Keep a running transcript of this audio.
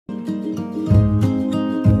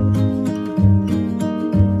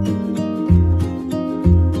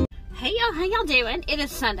y'all doing? It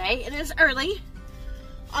is Sunday. It is early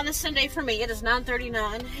on a Sunday for me. It is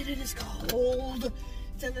 9:39 and it is cold.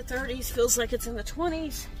 It's in the 30s. Feels like it's in the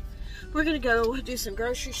 20s. We're going to go do some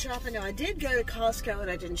grocery shopping. Now, I did go to Costco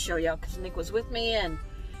and I didn't show y'all because Nick was with me and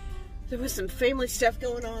there was some family stuff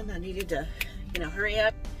going on. I needed to, hurry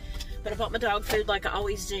up. But I bought my dog food like I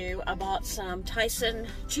always do. I bought some Tyson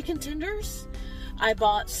chicken tenders. I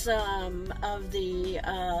bought some of the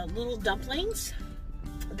little dumplings.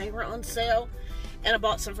 They were on sale. And I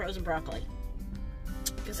bought some frozen broccoli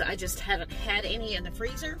because I just haven't had any in the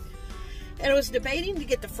freezer. And I was debating to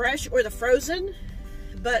get the fresh or the frozen,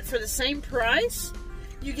 but for the same price,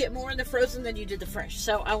 you get more in the frozen than you did the fresh.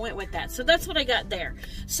 So I went with that. So that's what I got there.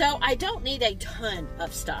 So I don't need a ton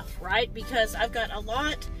of stuff, right? Because I've got a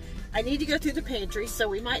lot. I need to go through the pantry, so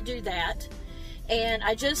we might do that. And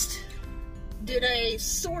I just did a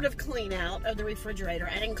sort of clean out of the refrigerator.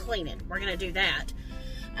 I didn't clean it. We're going to do that.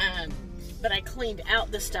 But I cleaned out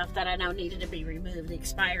the stuff that I know needed to be removed, the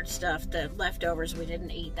expired stuff, the leftovers we didn't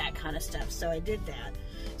eat, that kind of stuff. So I did that.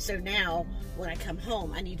 So now when I come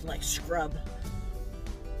home, I need to like scrub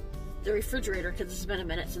the refrigerator because it's been a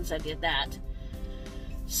minute since I did that.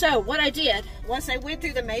 So what I did was I went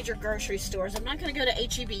through the major grocery stores. I'm not going to go to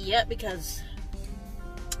H-E-B yet because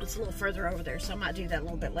it's a little further over there, so I might do that a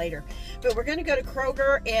little bit later. But we're going to go to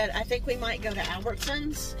Kroger, and I think we might go to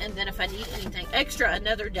Albertsons, and then if I need anything extra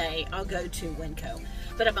another day, I'll go to Winco.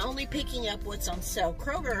 But I'm only picking up what's on sale.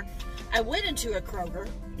 Kroger, I went into a Kroger,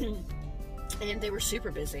 and they were super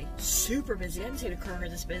busy. Super busy. I haven't seen a Kroger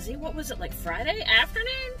this busy. What was it, like Friday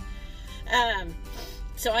afternoon?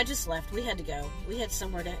 So I just left. We had to go. We had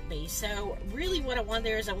somewhere to be. So really what I want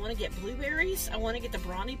there is I want to get blueberries. I want to get the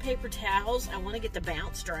Brawny paper towels. I want to get the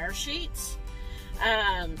Bounce dryer sheets.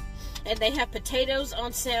 And they have potatoes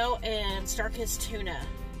on sale and Starkist tuna.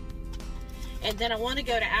 And then I want to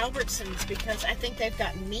go to Albertsons because I think they've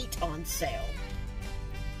got meat on sale.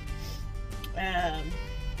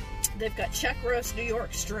 They've got chuck roast, New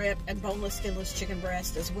York strip, and boneless, skinless chicken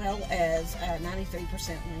breast, as well as 93%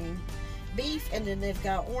 lean beef, and then they've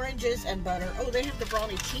got oranges and butter. Oh, they have the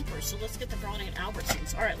Brawny cheaper, so let's get the Brawny at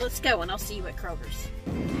Albertsons. All right, let's go, and I'll see you at Kroger's.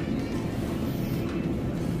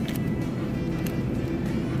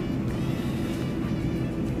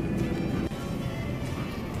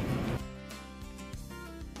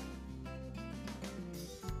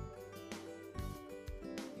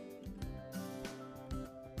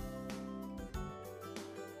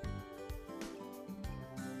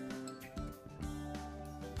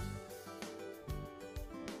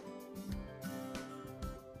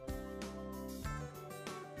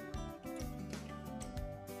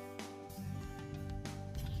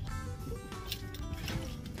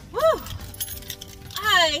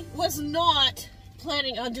 I was not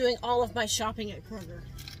planning on doing all of my shopping at Kroger.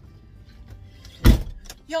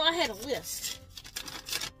 Y'all, I had a list.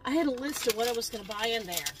 I had a list of what I was going to buy in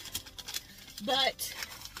there. But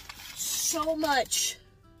so much.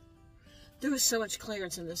 There was so much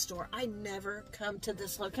clearance in this store. I never come to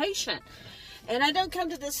this location. And I don't come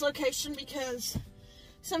to this location because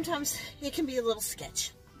sometimes it can be a little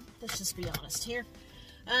sketch. Let's just be honest here.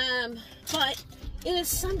 But it is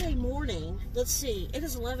Sunday morning. Let's see. It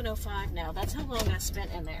is 11:05 now. That's how long I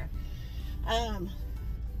spent in there.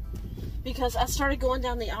 Because I started going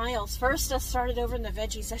down the aisles. First, I started over in the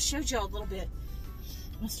veggies. I showed y'all a little bit.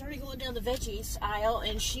 I started going down the veggies aisle,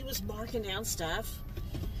 and she was marking down stuff.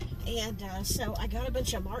 And so I got a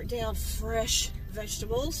bunch of marked down fresh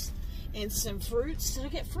vegetables and some fruits. Did I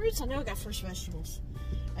get fruits? I know I got fresh vegetables.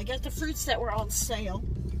 I got the fruits that were on sale.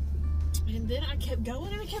 And then I kept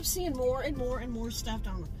going, and I kept seeing more and more and more stuff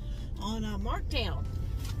on markdown.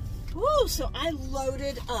 Woo! So I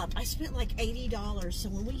loaded up. I spent like $80. So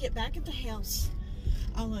when we get back at the house,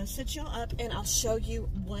 I'll set y'all up, and I'll show you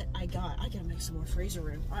what I got. I gotta make some more freezer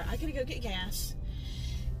room. All right, I gotta go get gas,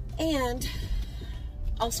 and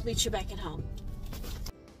I'll meet you back at home.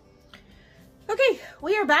 Okay,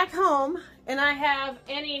 we are back home, and I have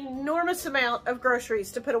an enormous amount of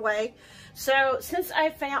groceries to put away. So since I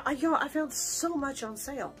found so much on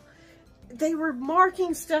sale. They were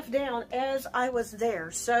marking stuff down as I was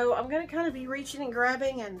there. So I'm going to kind of be reaching and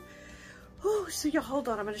grabbing and, oh, so you hold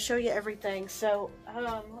on. I'm going to show you everything. So,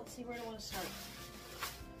 let's see, where do I want to start?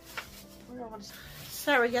 Where do I want to start?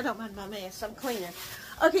 Sorry, y'all don't mind my mess. I'm cleaning.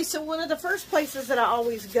 Okay, so one of the first places that I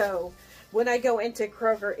always go when I go into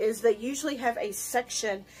Kroger is they usually have a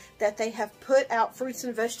section that they have put out fruits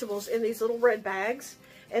and vegetables in these little red bags.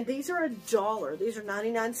 And these are $1. These are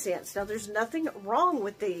 99 cents. Now, there's nothing wrong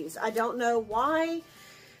with these. I don't know why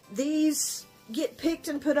these get picked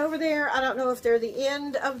and put over there. I don't know if they're the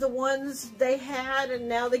end of the ones they had and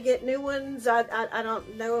now they get new ones. I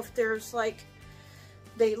don't know if there's like,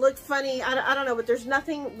 they look funny. I don't know, but there's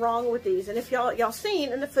nothing wrong with these. And if y'all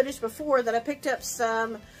seen in the footage before that I picked up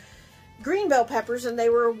some green bell peppers and they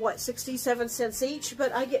were what, 67 cents each,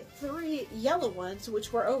 but I get 3 yellow ones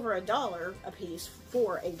which were over $1 a piece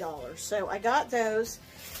for $1. So I got those,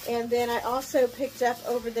 and then I also picked up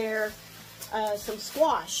over there some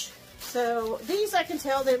squash. So these, I can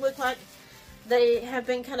tell they look like they have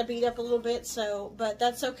been kind of beat up a little bit, so, but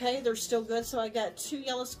that's okay, they're still good. So I got 2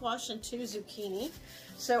 yellow squash and 2 zucchini.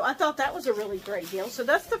 So I thought that was a really great deal. So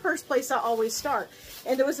that's the first place I always start.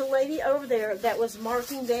 And there was a lady over there that was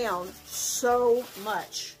marking down so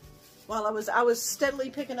much while I was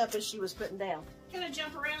steadily picking up as she was putting down. I'm gonna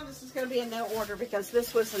jump around. This is gonna be in no order because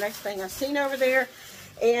this was the next thing I seen over there.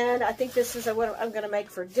 And I think this is what I'm gonna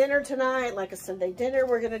make for dinner tonight, like a Sunday dinner.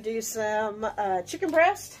 We're gonna do some chicken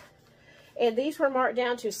breast. And these were marked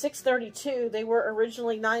down to $6.32. They were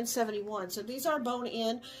originally $9.71. So these are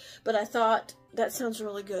bone-in, but I thought that sounds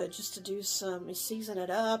really good just to do some, season it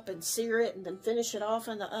up and sear it and then finish it off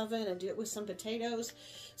in the oven and do it with some potatoes.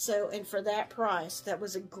 So, and for that price, that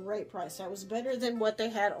was a great price. That was better than what they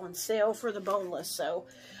had on sale for the boneless. So,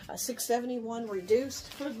 $6.71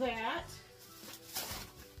 reduced for that.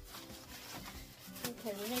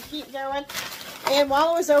 Okay, we're going to keep going. And while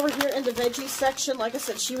I was over here in the veggie section, like I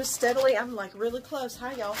said, she was steadily, I'm like really close,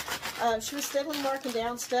 hi y'all. She was steadily marking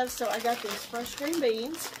down stuff, so I got these fresh green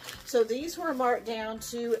beans. So these were marked down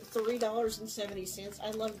to $3.70.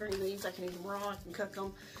 I love green beans. I can eat them raw, I can cook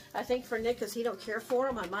them. I think for Nick, because he don't care for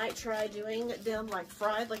them, I might try doing them like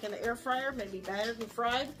fried, like in the air fryer, maybe battered and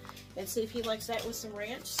fried, and see if he likes that with some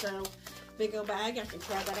ranch. So big old bag, I can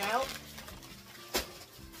try that out.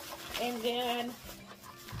 And then,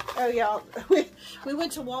 oh y'all, we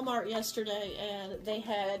went to Walmart yesterday and they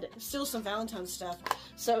had still some Valentine's stuff.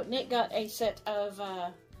 So Nick got a set of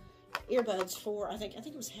earbuds for, I think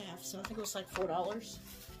it was half, so I think it was like $4.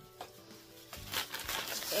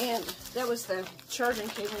 And that was the charging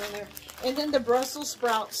cable in there. And then the Brussels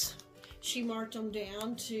sprouts, she marked them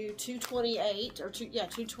down to $2.28 or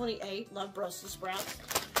 $2.28. Love Brussels sprouts.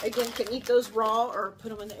 Again, can eat those raw or put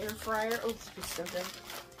them in the air fryer. Oh, it's so good.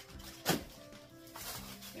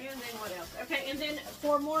 And then what else? Okay, and then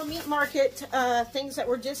for more meat market things that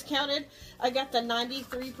were discounted, I got the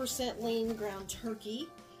 93% lean ground turkey.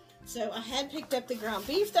 So I had picked up the ground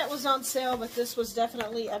beef that was on sale, but this was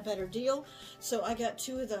definitely a better deal. So I got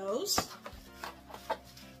 2 of those.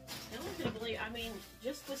 I mean,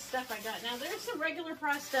 just the stuff I got. Now, there's some regular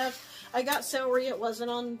price stuff. I got celery. It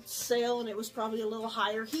wasn't on sale, and it was probably a little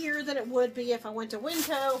higher here than it would be if I went to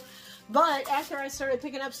Winco. But after I started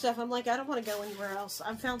picking up stuff, I'm like, I don't want to go anywhere else.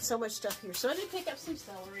 I've found so much stuff here. So I did pick up some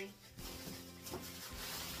celery.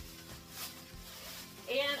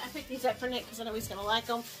 And I picked these up for Nick because I know he's going to like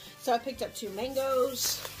them. So I picked up 2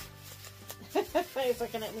 mangoes. He's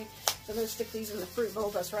looking at me. So I'm going to stick these in the fruit bowl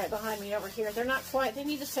that's right behind me over here. They're not quite, they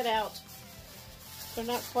need to sit out. They're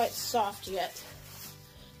not quite soft yet.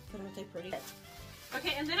 But aren't they pretty?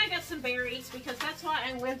 Okay, and then I got some berries because that's why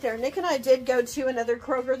I went there. Nick and I did go to another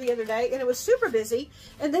Kroger the other day, and it was super busy,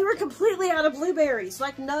 and they were completely out of blueberries,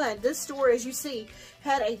 like none. This store, as you see,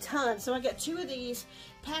 had a ton. So I got 2 of these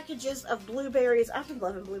packages of blueberries. I've been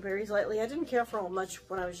loving blueberries lately. I didn't care for them much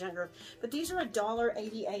when I was younger, but these are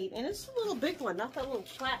 $1.88, and it's a little big one, not that little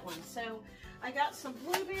flat one. So I got some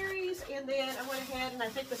blueberries, and then I went ahead and I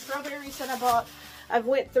think the strawberries that I bought, I've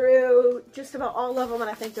went through just about all of them, and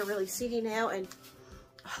I think they're really seedy now, and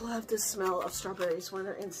I love the smell of strawberries when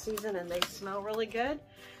they're in season and they smell really good.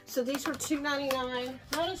 So these were $2.99.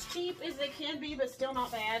 Not as cheap as they can be, but still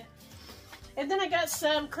not bad. And then I got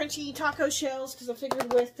some crunchy taco shells because I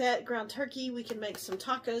figured with that ground turkey we can make some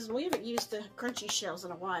tacos. And we haven't used the crunchy shells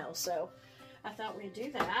in a while, so I thought we'd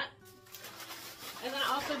do that. And then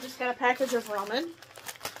I also just got a package of ramen.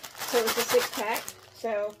 So it's a 6-pack.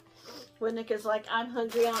 So when Nick is like, I'm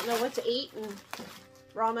hungry, I don't know what to eat, and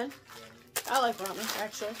ramen. I like ramen,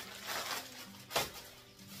 actually.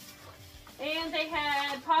 And they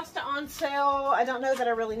had pasta on sale. I don't know that I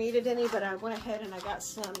really needed any, but I went ahead and I got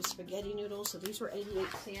some spaghetti noodles. So these were 88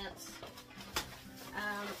 cents.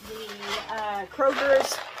 The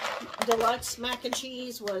Kroger's Deluxe mac and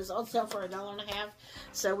cheese was on sale for $1.50.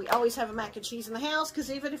 So we always have a mac and cheese in the house,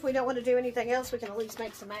 because even if we don't want to do anything else, we can at least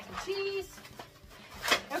make some mac and cheese.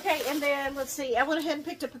 Okay, and then, let's see, I went ahead and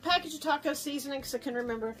picked up a package of taco seasoning because I couldn't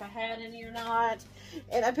remember if I had any or not.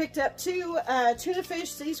 And I picked up 2 tuna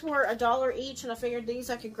fish. These were $1 each, and I figured these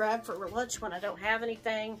I could grab for lunch when I don't have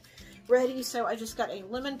anything ready. So I just got a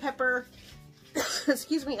lemon pepper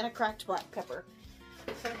excuse me, and a cracked black pepper.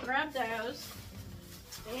 So grab those.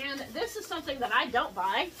 And this is something that I don't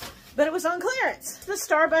buy, but it was on clearance. The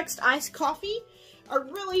Starbucks iced coffee. I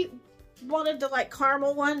really wanted the like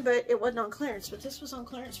caramel one, but it wasn't on clearance. But this was on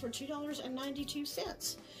clearance for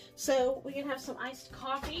 $2.92. So we can have some iced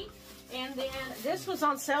coffee. And then this was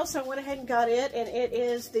on sale, so I went ahead and got it. And it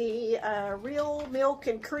is the real milk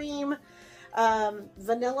and cream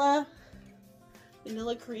vanilla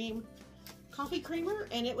cream coffee creamer,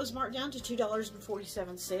 and it was marked down to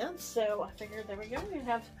 $2.47. So I figured, there we go, we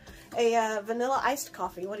have a vanilla iced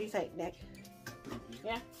coffee. What do you think, Nick?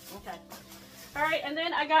 Yeah? Okay. All right, and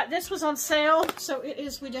then I got, this was on sale, so it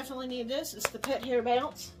is, we definitely need this. It's the Pet Hair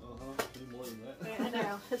Bounce. Need more than that. Yeah, I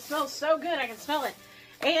know. It smells so good, I can smell it.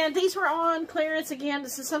 And these were on clearance again.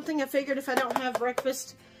 This is something I figured if I don't have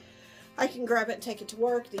breakfast, I can grab it and take it to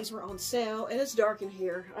work. These were on sale. And it's dark in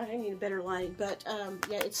here. I need a better lighting. But,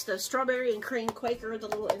 yeah, it's the strawberry and cream Quaker, the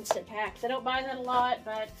little instant packs. I don't buy that a lot,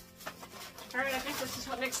 but... Alright, I think this is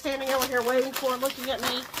what Nick's standing over here waiting for, looking at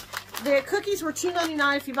me. The cookies were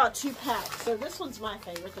 $2.99 if you bought 2 packs. So this one's my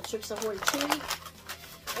favorite, the Chips Ahoy Chewy.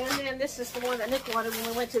 And then this is the one that Nick wanted when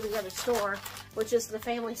we went to the other store, which is the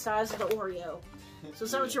family size of the Oreo. So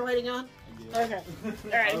is that what you're waiting on? Okay.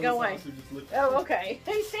 All right, go away. Oh, okay.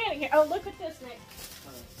 He's standing here. Oh, look at this, Nick.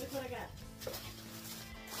 Look what I got.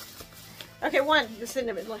 Okay, one. Just in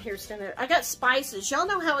the middle here, stand there. I got spices. Y'all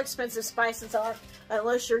know how expensive spices are,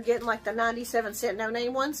 unless you're getting like the 97-cent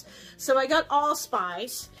no-name ones. So I got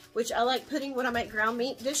allspice, which I like putting when I make ground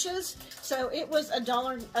meat dishes. So it was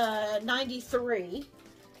 $1.93.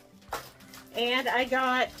 And I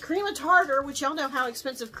got cream of tartar, which y'all know how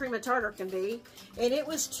expensive cream of tartar can be. And it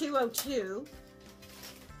was $2.02.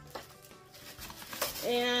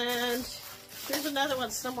 And here's another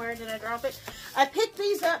one somewhere. Did I drop it? I picked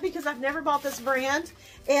these up because I've never bought this brand.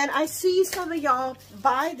 And I see some of y'all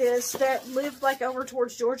buy this that live like over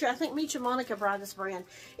towards Georgia. I think Meech and Monica buy this brand.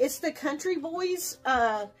 It's the Country Boys.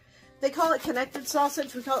 They call it connected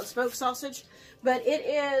sausage. We call it smoked sausage. But it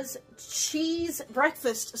is cheese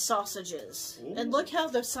breakfast sausages. Ooh. And look how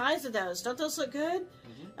the size of those. Don't those look good?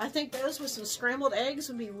 Mm-hmm. I think those with some scrambled eggs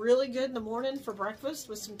would be really good in the morning for breakfast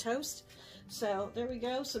with some toast. So there we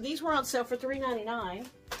go. So these were on sale for $3.99.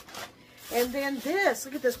 And then this,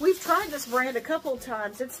 look at this. We've tried this brand a couple of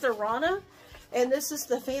times. It's the Rana. And this is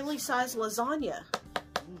the family size lasagna.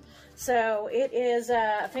 So it is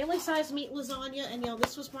a family size meat lasagna, and y'all,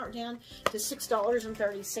 this was marked down to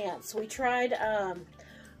 $6.30. We tried a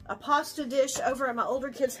pasta dish over at my older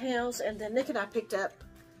kid's house, and then Nick and I picked up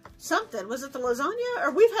something. Was it the lasagna? Or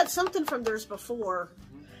we've had something from theirs before,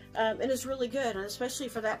 and it's really good, and especially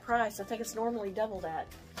for that price. I think it's normally double that.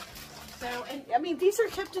 So, and I mean, these are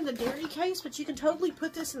kept in the dairy case, but you can totally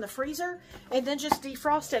put this in the freezer and then just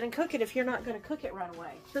defrost it and cook it if you're not going to cook it right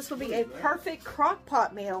away. This would be a perfect crock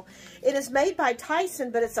pot meal. It is made by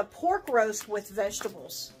Tyson, but it's a pork roast with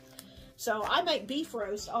vegetables. So I make beef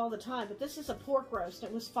roast all the time, but this is a pork roast.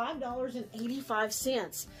 It was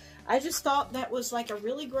 $5.85. I just thought that was like a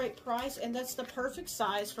really great price, and that's the perfect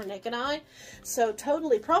size for Nick and I. So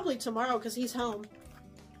totally, probably tomorrow because he's home,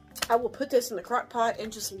 I will put this in the crock pot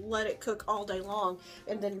and just let it cook all day long,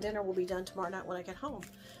 and then dinner will be done tomorrow night when I get home.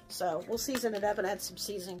 So we'll season it up and add some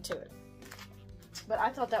seasoning to it. But I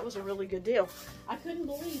thought that was a really good deal. I couldn't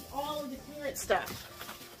believe all of the clearance stuff.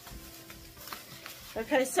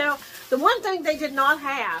 Okay, so the one thing they did not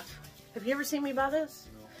have you ever seen me buy this?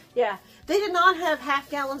 No. Yeah, they did not have half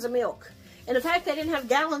gallons of milk. And in fact, they didn't have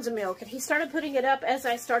gallons of milk. And he started putting it up as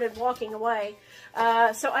I started walking away.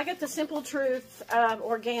 So I got the Simple Truth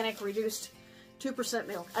organic reduced 2%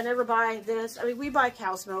 milk. I never buy this. I mean, we buy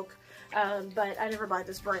cow's milk, but I never buy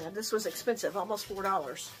this brand. This was expensive, almost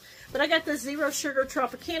 $4. But I got the Zero Sugar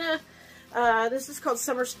Tropicana. This is called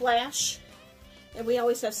Summer Splash. And we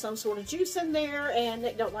always have some sort of juice in there. And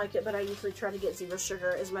Nick don't like it, but I usually try to get zero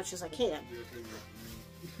sugar as much as I can.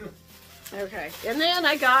 Okay, and then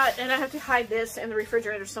I got, and I have to hide this in the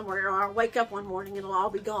refrigerator somewhere, or I'll wake up one morning and it'll all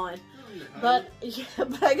be gone. But yeah,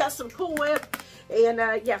 but I got some Cool Whip, and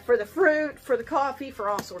yeah, for the fruit, for the coffee, for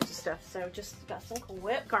all sorts of stuff. So just got some Cool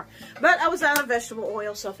Whip. But I was out of vegetable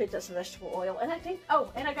oil, so I picked up some vegetable oil. And I think, oh,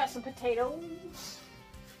 and I got some potatoes.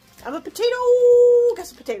 I'm a potato, got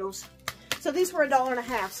some potatoes. So these were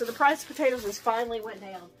 $1.50. So the price of potatoes has finally went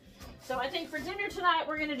down. So I think for dinner tonight,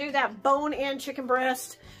 we're going to do that bone-in chicken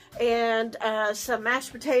breast and some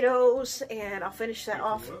mashed potatoes, and I'll finish that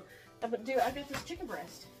off. I got this chicken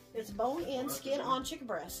breast. It's bone-in, skin-on chicken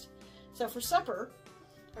breast. So for supper,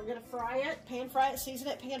 I'm going to fry it, pan fry it, season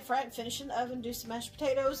it, pan fry it, and finish in the oven, do some mashed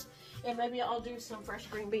potatoes, and maybe I'll do some fresh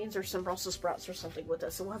green beans or some Brussels sprouts or something with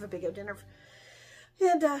us. So we'll have a big old dinner.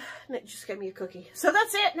 And Nick just gave me a cookie. So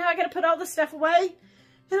that's it. Now I got to put all this stuff away.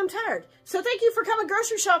 And I'm tired. So thank you for coming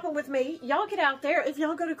grocery shopping with me. Y'all get out there. If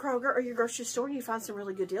y'all go to Kroger or your grocery store and you find some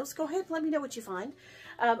really good deals, go ahead and let me know what you find.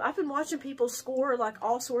 I've been watching people score like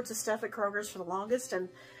all sorts of stuff at Kroger's for the longest. And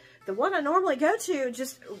the one I normally go to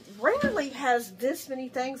just rarely has this many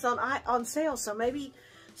things on sale. So maybe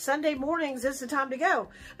Sunday mornings is the time to go.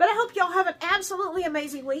 But I hope y'all have an absolutely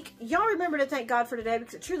amazing week. Y'all remember to thank God for today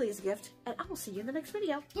because it truly is a gift. And I will see you in the next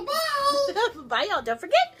video. Bye. Bye, y'all. Don't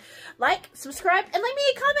forget, like, subscribe, and leave me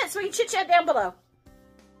a comment so we can chit-chat down below.